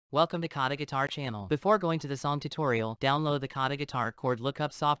Welcome to KhaTo Guitar channel. Before going to the song tutorial, download the KhaTo Guitar chord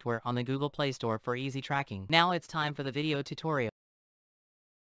lookup software on the Google Play Store for easy tracking. Now it's time for the video tutorial.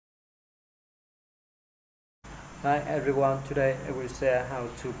 Hi everyone, today I will share how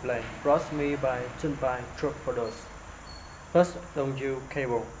to play Cross Me by Turnpike Troubadours. First, don't use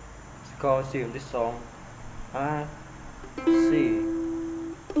cable. Chords in this song are C,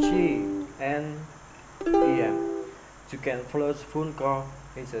 G, and E. You can follow the full chord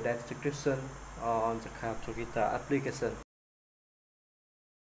in the description or on the KhaTo Guitar application.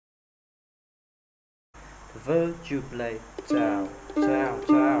 The verb you play down, down,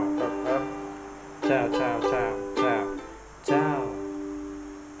 down, up, down, down, down, down, down,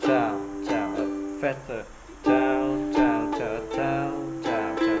 down, down, up, faster, down, down, down, down,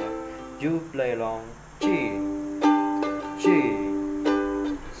 down, down. You play along G, G,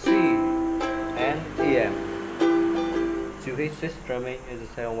 C, and E. To hit this drumming is the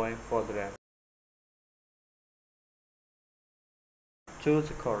same way for the rest. To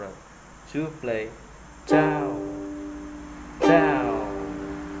the chorus, to play down,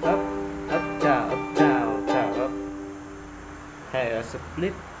 down, up, down, up, down, down, up. Hay a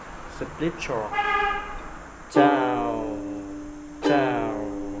split chord. Down,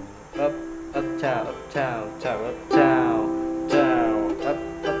 down, up, down, up, down, down, up, down, down, up,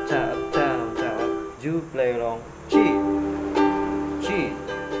 down, down, down, up. You play along G, G,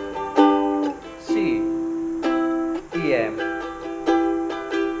 C, E, M.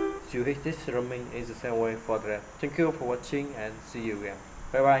 You hit this drumming is the same way for the rest. Thank you for watching and see you again.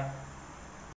 Bye bye.